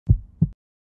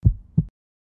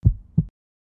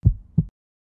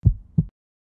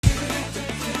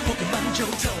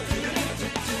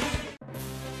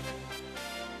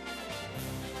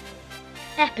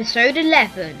Episode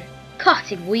 11.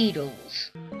 Cutting Weedles.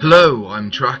 Hello,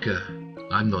 I'm Tracker.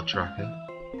 I'm not Tracker.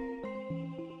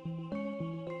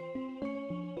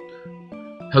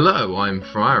 Hello, I'm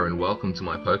Friar and welcome to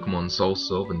my Pokemon Soul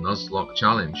Silver Nuzlocke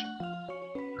challenge.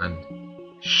 And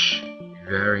shh,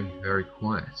 very, very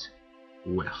quiet.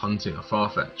 We're hunting a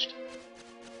Farfetch'd.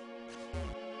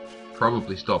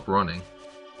 Probably stop running.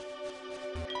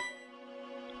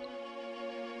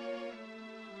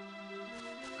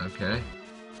 Okay.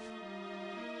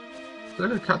 So I'm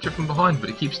going to catch it from behind, but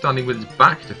it keeps standing with its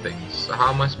back to things. So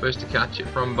how am I supposed to catch it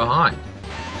from behind?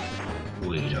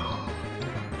 Weedle.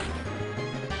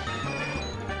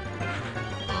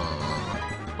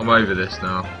 Oh, I'm over this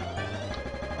now.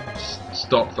 Just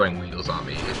stop throwing Weedles at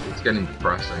me. It's getting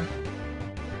depressing.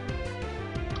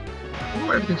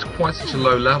 Why everything's quite such a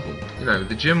low level? You know,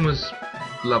 the gym was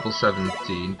level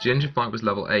 17, Ginger Fight was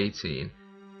level 18,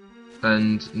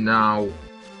 and now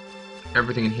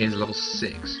everything in here is level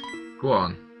 6. Go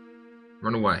on.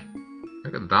 Run away.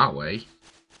 Don't go that way.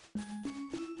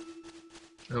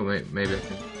 Oh wait, maybe I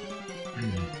can...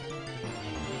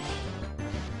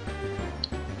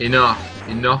 Enough!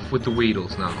 Enough with the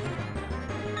Weedles now.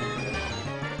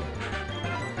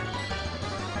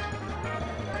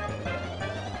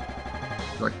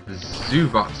 Like the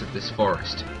Zubats of this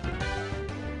forest.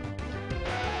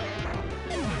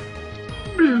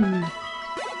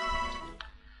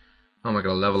 Oh my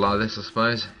god, level out of this I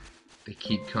suppose. They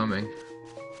keep coming.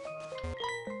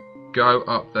 Go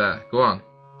up there. Go on.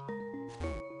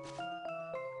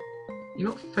 You're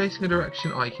not facing a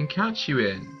direction I can catch you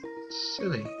in. It's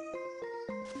silly.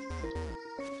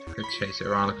 I could chase it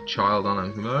around like a child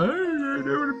on him. I don't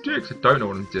know what I'm doing. I don't know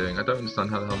what I'm doing. I don't understand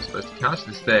how the hell I'm supposed to catch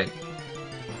this thing.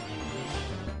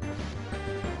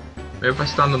 Maybe if I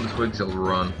stand on the twigs it'll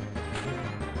run.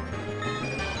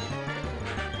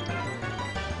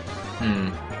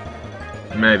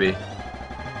 Maybe.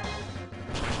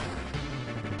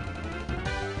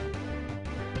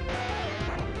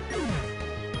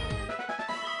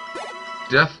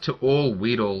 Death to all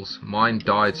Weedles. Mine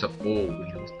died, so all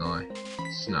Weedles die.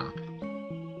 Snap.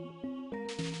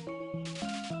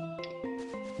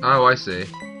 Oh, I see.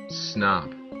 Snap.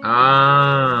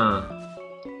 Ah!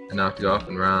 And now I have to go up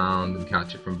and round and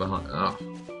catch it from behind. Oh.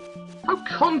 How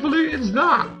convoluted is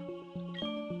that?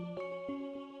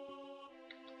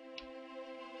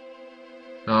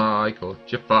 I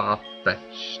caught you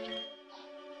far-fetched.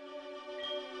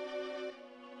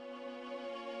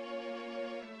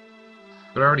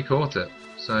 But I already caught it,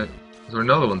 so is there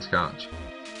another one to catch?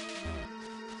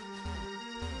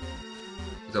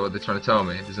 Is that what they're trying to tell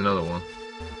me? There's another one.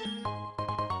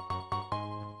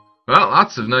 Well,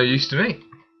 that's of no use to me.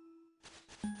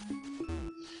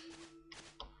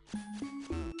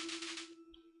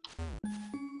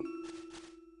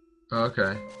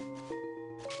 Okay.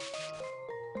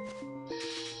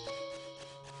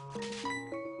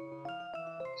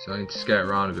 So I need to skate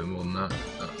around a bit more than that.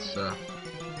 That's oh,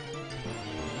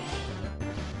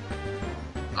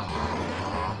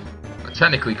 I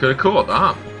technically could have caught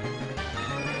that.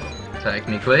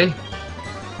 Technically.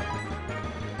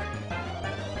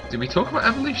 Did we talk about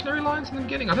evolutionary lines in the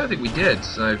beginning? I don't think we did,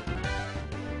 so...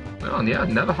 Well, yeah, I've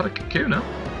never had a Kakuna.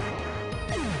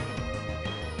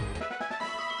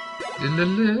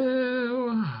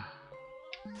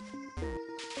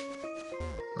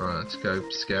 Alright, let's go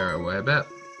scare it away a bit.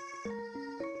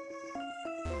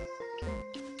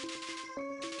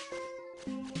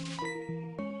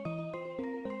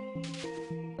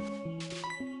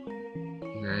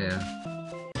 Yeah.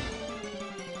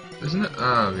 Isn't it?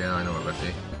 Oh, yeah, I know what it would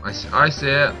be. I see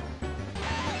it.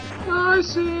 I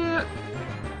see it.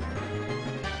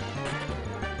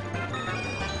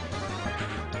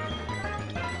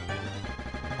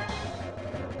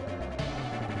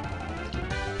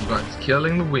 Back to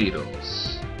killing the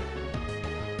Weedles.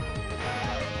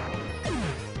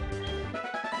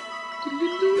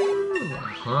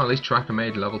 Well, at least Tracker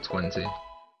made level 20.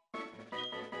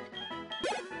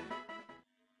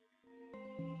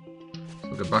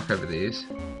 We'll go back over these,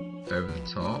 over the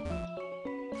top,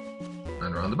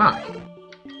 and around the back.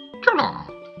 Come on!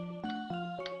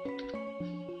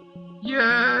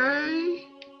 Yay!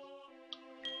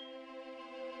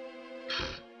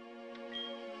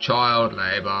 Child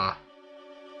labour.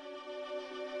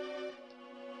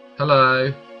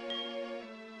 Hello.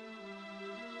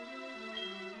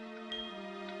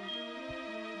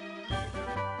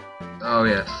 Oh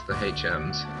yes, the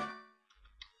HMs.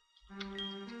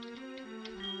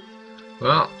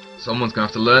 Well, someone's gonna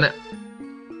have to learn it.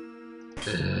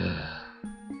 Ugh.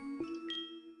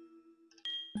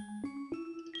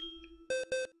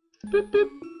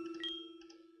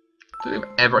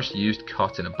 ever actually used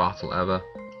cut in a battle ever.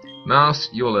 Mouse,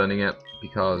 you're learning it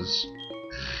because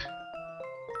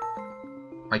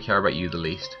I care about you the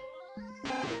least.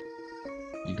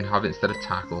 You can have it instead of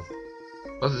tackle.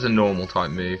 Plus it's a normal type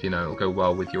move, you know, it'll go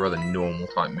well with your other normal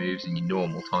type moves and your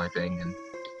normal typing, and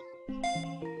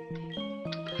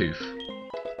poof.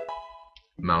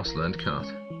 Mouse learned cut.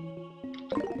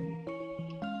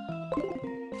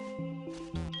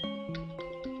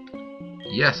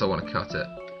 Yes, I want to cut it.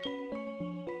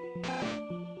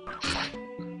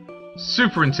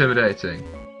 Super intimidating.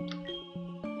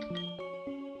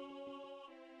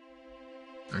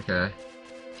 Okay.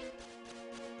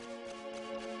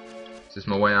 Is this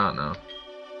my way out now?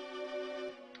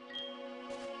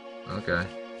 Okay.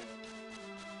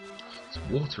 There's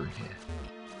water in here.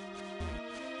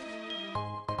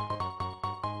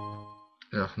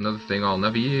 Ugh, another thing I'll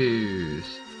never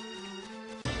use.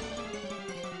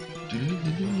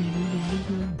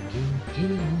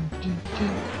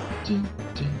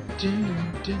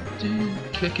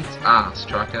 Kick its ass,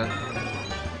 Tracker.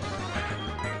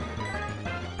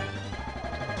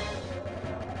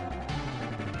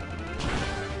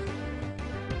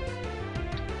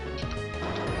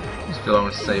 I feel I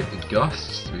want to save the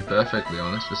gusts, to be perfectly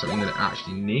honest, for something that it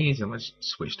actually needs. I might just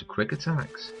switch to quick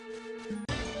attacks.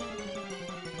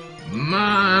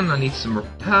 Man, I need some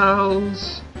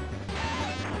repels.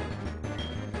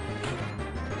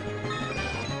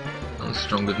 I'm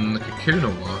stronger than the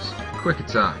Kakuna was. Quick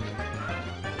attack.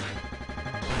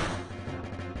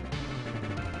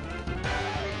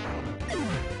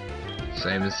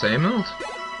 Same as same old.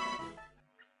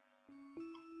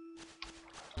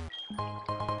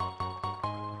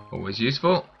 Always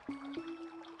useful.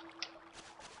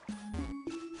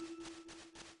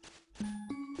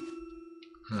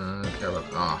 Care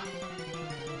about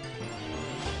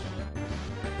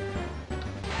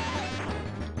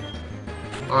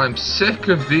I'm sick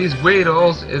of these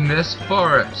Weedles in this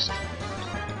forest.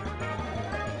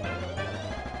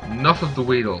 Enough of the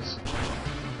Weedles.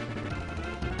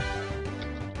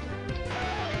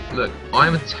 Look,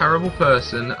 I'm a terrible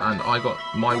person and I got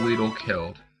my Weedle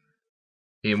killed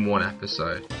in one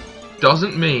episode.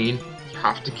 Doesn't mean you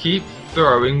have to keep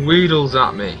throwing Weedles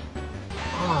at me.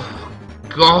 Oh,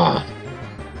 God.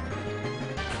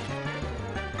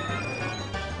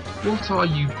 What are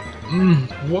you...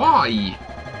 why?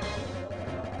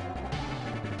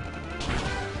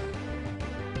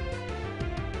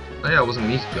 Oh yeah, I wasn't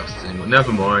going to use Gust anymore.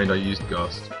 Never mind, I used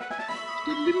Gust.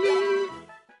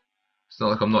 It's not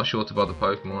like I'm not sure about the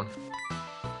Pokemon.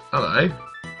 Hello.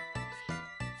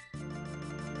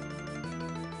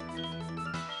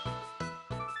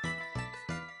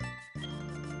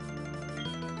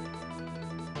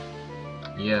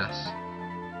 Yes.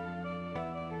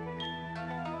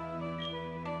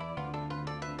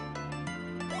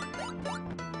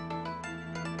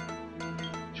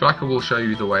 Tracker will show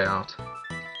you the way out.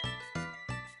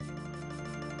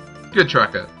 Good,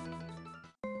 Tracker.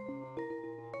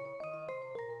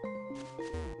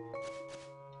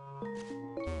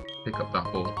 Pick up that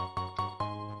ball.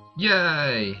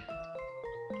 Yay!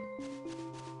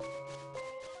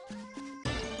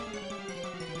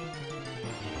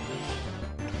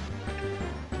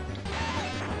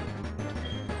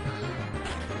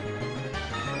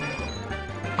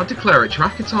 I'd declare it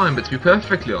Tracker time, but to be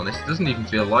perfectly honest, it doesn't even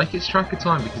feel like it's Tracker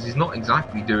time because he's not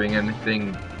exactly doing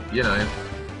anything, you know,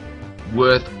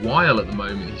 worthwhile at the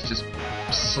moment. He's just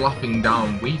slapping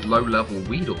down low-level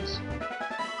Weedles.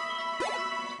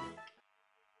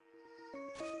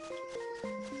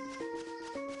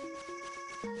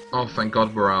 Oh, thank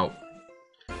God we're out.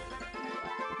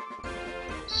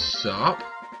 Sup?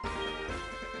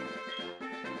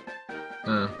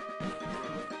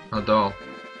 How dull.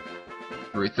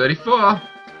 334.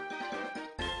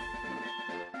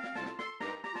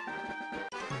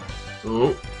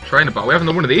 Oh, trainer battle. We haven't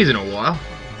done one of these in a while.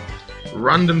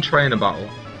 Random trainer battle.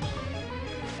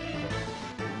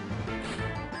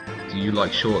 Do you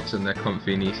like shorts and they're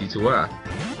comfy and easy to wear?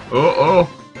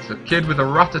 It's a kid with a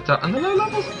Rattata. And the low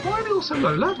levels, why are they all so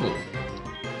low level?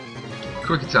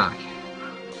 Quick attack.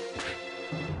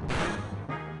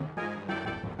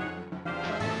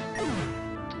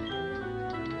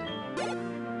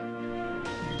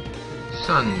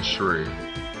 Sun Shrew.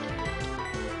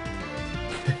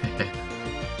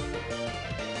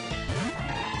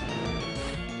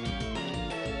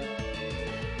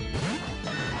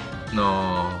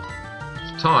 No,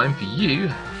 it's time for you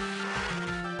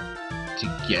to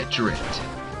get dripped.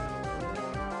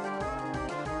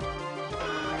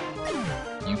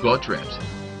 You got dripped.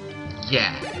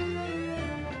 Yeah.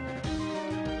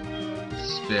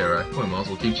 Spearow. We might as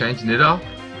well keep changing it up.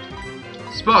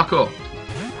 Sparkle!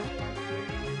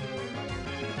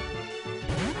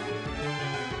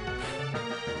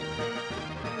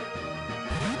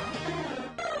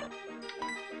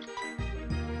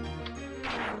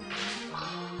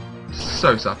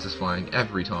 So satisfying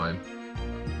every time.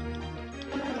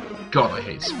 God, I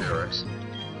hate Spiros.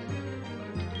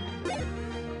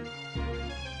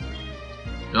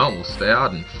 No, we'll stay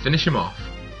out and finish him off.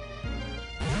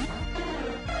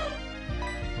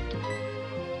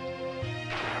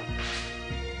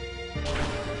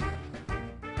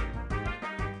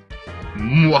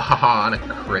 Mwahaha, and a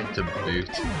crit to boot.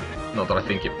 Not that I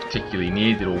think it particularly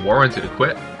needed or warranted a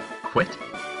quit. Quit?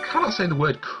 Cannot say the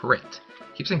word crit.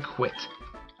 Keep saying quit.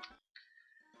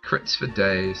 Crits for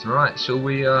days. Right, shall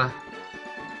we I'm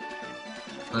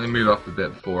gonna move up a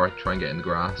bit before I try and get in the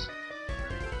grass.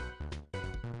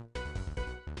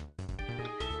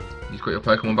 You've got your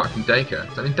Pokemon back from daycare.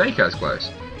 Does that mean daycare's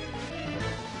close?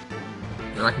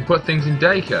 And I can put things in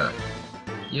daycare.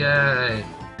 Yay!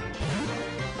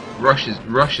 Rush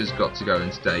has got to go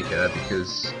into daycare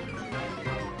because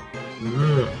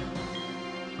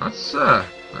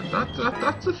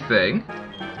that's a thing.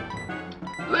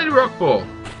 Lady Rockball,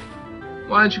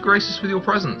 why don't you grace us with your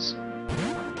presence?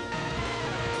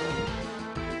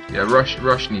 Yeah,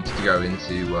 Rush needs to go into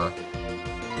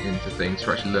things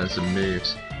to actually learn some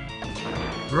moves.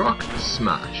 Rock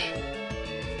Smash.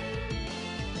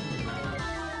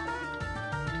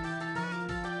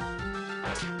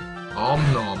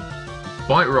 Om nom.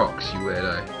 Bite rocks, you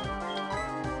weirdo.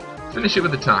 Finish it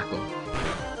with the tackle.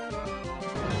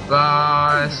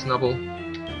 Bye, Snubble.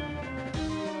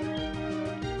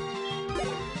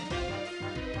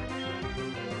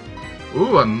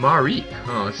 Ooh, a Marik.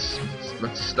 Oh,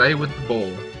 let's stay with the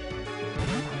ball.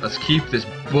 Let's keep this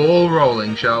ball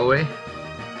rolling, shall we?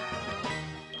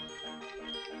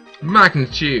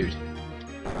 Magnitude.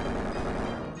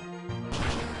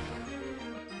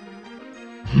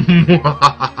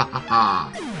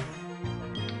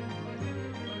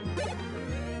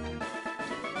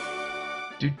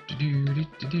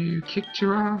 Kicked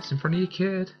your ass in front of your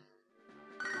kid.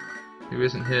 Who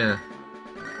isn't here?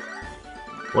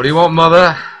 What do you want,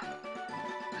 mother?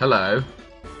 Hello.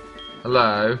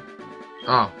 Hello.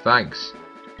 Oh, thanks.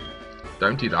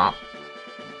 Don't do that.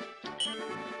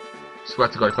 Swear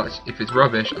to God, if it's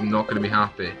rubbish, I'm not going to be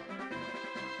happy.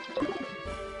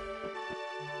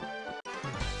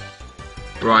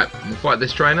 Right, we'll fight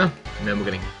this trainer, and then we're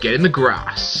going to get in the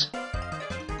grass.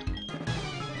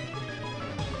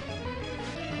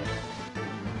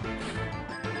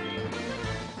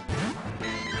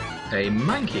 A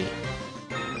Mankey.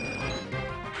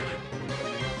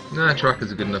 Nah,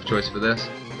 Tracker's a good enough choice for this.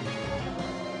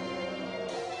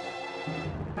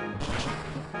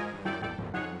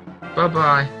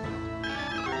 Bye-bye.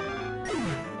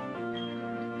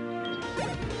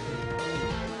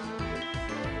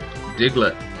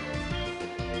 Diglett.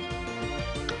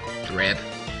 Dread.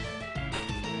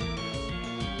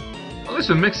 At least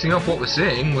we're mixing up what we're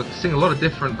seeing. We're seeing a lot of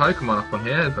different Pokemon up on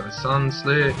here. But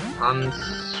Sunslit,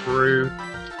 Unscrew.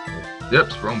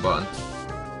 Oops, wrong button.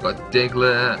 Got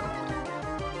Diglett.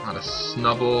 Had a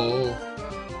Snubble.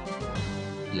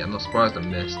 Yeah, I'm not surprised I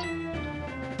missed.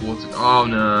 Water. Oh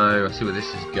no, I see where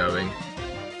this is going.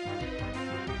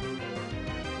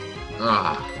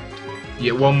 Ah.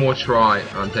 You get one more try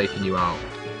and I'm taking you out.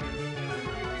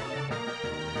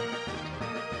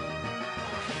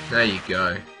 There you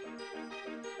go.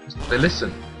 They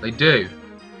listen. They do.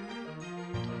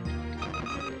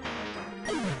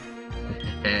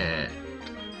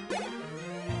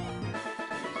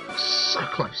 So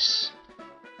close.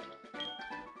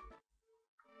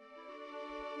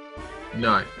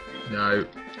 No. No.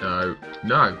 No.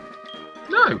 No.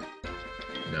 No.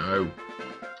 No.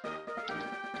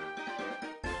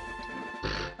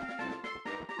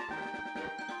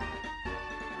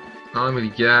 I'm going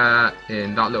to get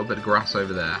in that little bit of grass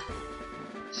over there.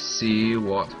 See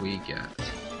what we get.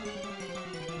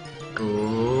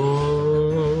 Oh,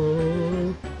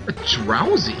 a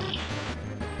Drowsy.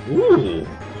 Ooh.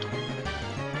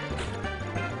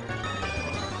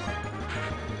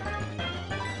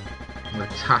 I'm going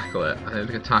to tackle it. I don't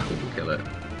think a tackle will kill it.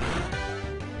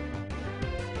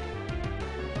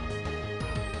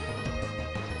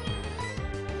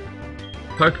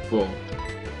 Pokeball.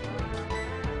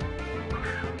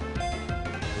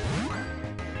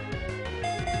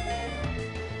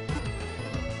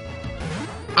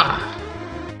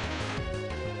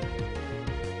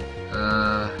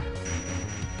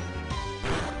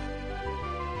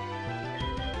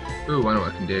 Ooh, I know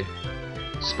what I can do.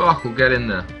 Sparkle, get in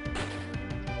there.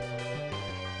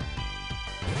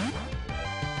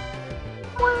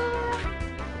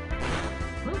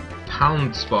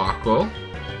 Pound Sparkle.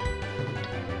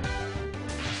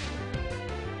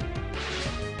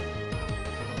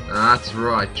 That's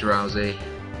right, Drowsy.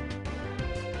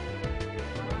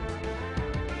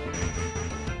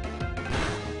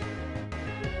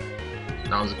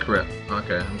 That was a crit.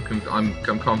 Okay,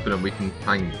 I'm confident we can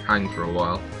hang for a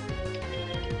while.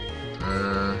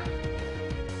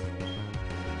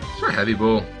 Try heavy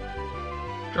ball.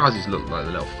 Drowsies look like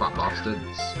the little fat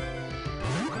bastards.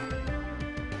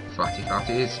 Fatty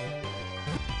fatties.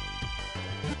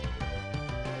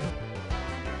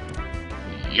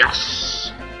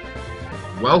 Yes!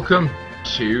 Welcome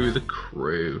to the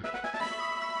crew.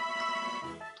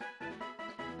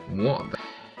 What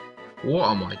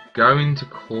am I going to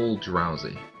call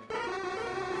Drowsy?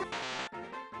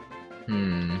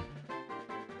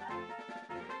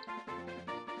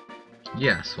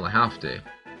 Yes, well I have to.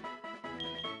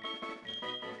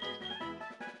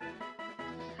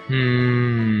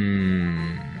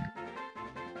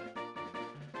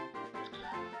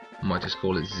 I might just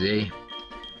call it Z.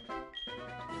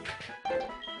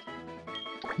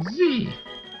 Z!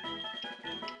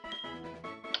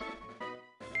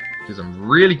 Because I'm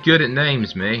really good at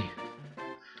names, me.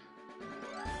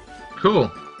 Cool.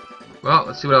 Well,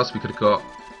 let's see what else we could have got.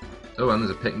 Oh, and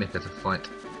there's a picnicker to fight.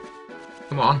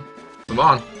 Come on. Come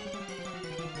on.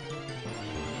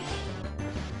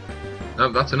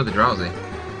 Oh, that's another Drowsy.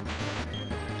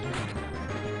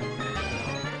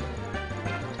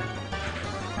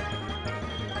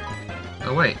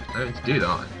 Oh wait, I don't need to do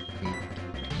that.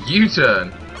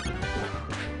 U-turn!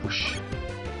 Whoosh.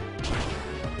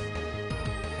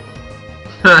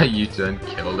 U-turn,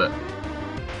 killed it.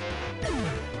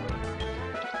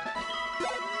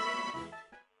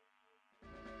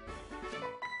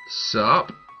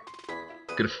 Sup?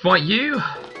 Gonna fight you?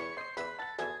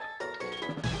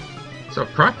 So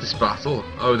practice battle?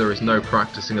 Oh, there is no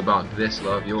practicing about this,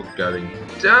 love. You're going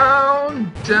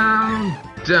down, down,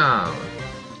 down.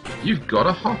 You've got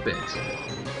to hop it.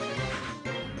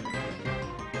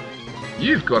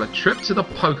 You've got a trip to the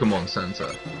Pokemon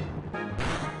Center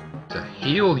to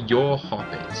heal your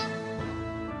Hoppit.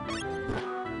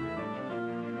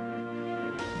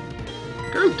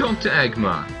 Go Dr.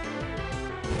 Eggman.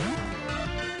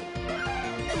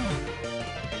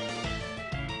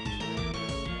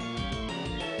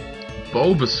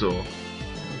 Bulbasaur.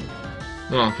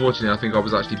 Well, unfortunately, I think I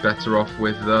was actually better off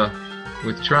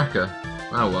with Tracker.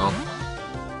 Oh well.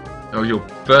 That was your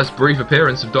first brief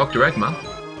appearance of Dr. Eggman.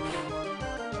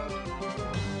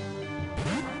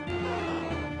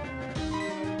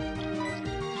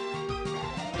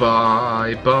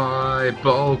 Bye bye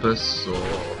Bulbasaur.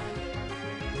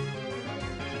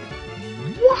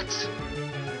 What?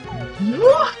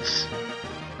 What?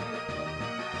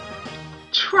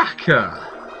 Tracker!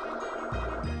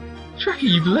 Tracker,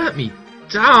 you've let me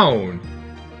down!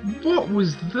 What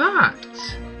was that?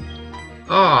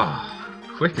 Ah,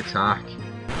 oh, quick attack.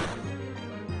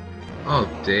 Oh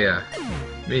dear.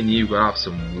 Me and you gotta have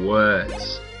some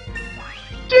words.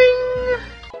 Ding!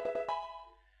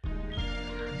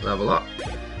 Level up.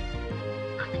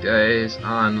 Happy days,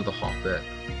 and another Hoppit.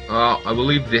 Oh, I will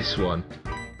leave this one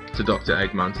to Dr.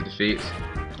 Eggman to defeat.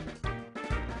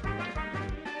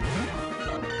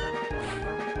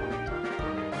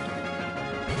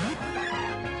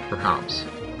 Perhaps.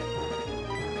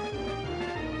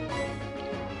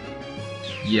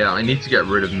 Yeah, I need to get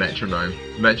rid of Metronome.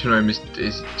 Metronome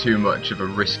is too much of a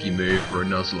risky move for a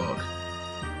Nuzlocke.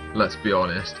 Let's be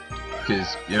honest.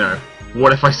 Because, you know,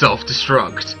 what if I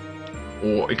self-destruct?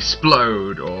 Or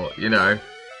explode, or, you know,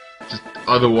 just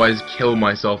otherwise kill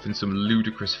myself in some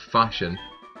ludicrous fashion.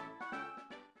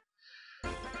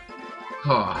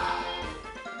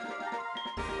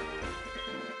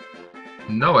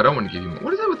 No, I don't want to give you...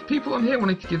 What is that with people on here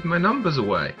wanting to give my numbers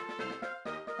away?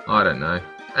 I don't know.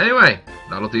 Anyway,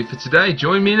 that'll do for today.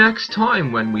 Join me next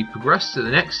time when we progress to the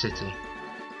next city.